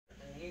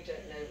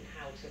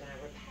to now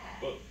repair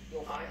But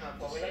your I have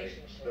to say,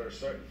 relationship. there are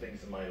certain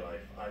things in my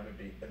life I would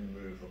be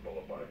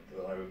immovable about,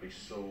 that I would be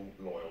so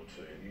loyal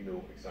to, and you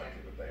know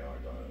exactly what they are,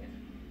 Diana.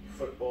 Yeah.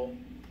 Football.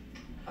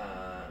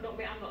 Not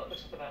me. I'm not at the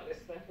top of that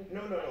list, then.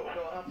 No.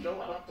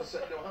 I have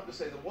to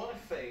say, the one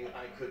thing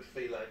I could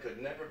feel I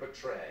could never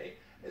betray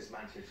is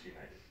Manchester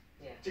United.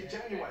 Yeah.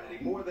 Genuinely,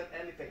 more than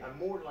anything, I'm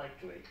more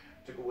likely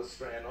to go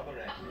astray on other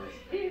angles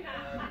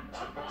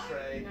to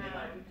betray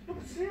United. No,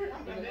 but seriously,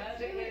 I'm being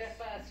serious.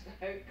 First,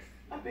 folks.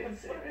 I'm being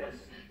serious.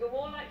 You're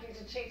more likely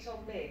to cheat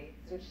on me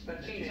than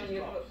to cheat on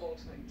your football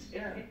team.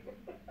 Yeah.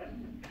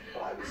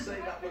 Well, I would say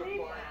that would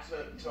apply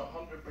to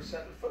 100%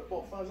 of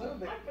football fans. I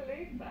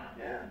believe that.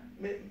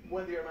 Yeah.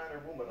 Whether you're a man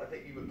or woman, I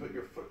think you would put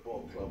your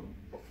football club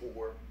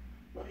before.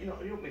 Well, you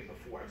don't mean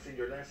before. I'm saying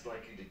you're less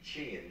likely to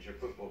change your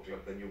football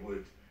club than you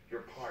would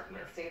your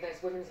partner. See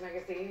those women's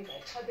magazines,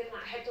 they're tugging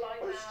that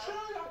headline Well, now. it's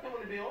true, I can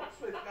only be honest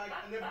with you. I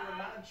can never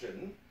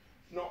imagine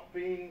not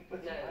being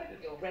with United.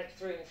 You're red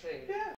through and through. Yeah.